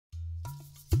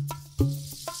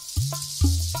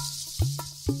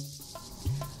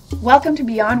Welcome to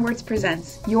Beyond Words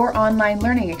Presents, your online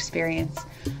learning experience.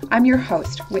 I'm your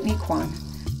host, Whitney Kwan.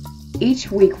 Each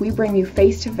week we bring you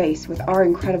face-to-face with our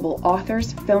incredible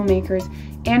authors, filmmakers,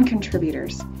 and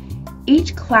contributors.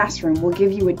 Each classroom will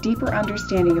give you a deeper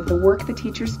understanding of the work the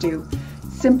teachers do,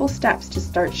 simple steps to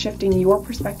start shifting your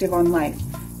perspective on life,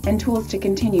 and tools to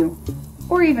continue,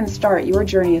 or even start your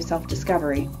journey of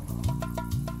self-discovery.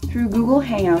 Through Google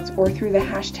Hangouts or through the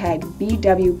hashtag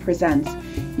BWPresents,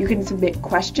 you can submit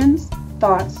questions,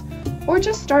 thoughts, or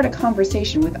just start a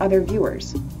conversation with other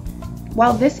viewers.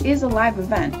 While this is a live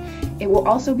event, it will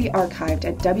also be archived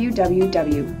at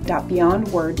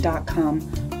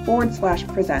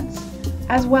www.beyondword.com/presents,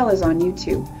 as well as on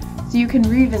YouTube, so you can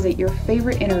revisit your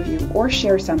favorite interview or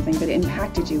share something that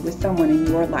impacted you with someone in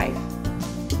your life.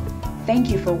 Thank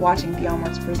you for watching Beyond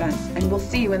Words Presents, and we'll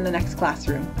see you in the next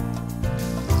classroom.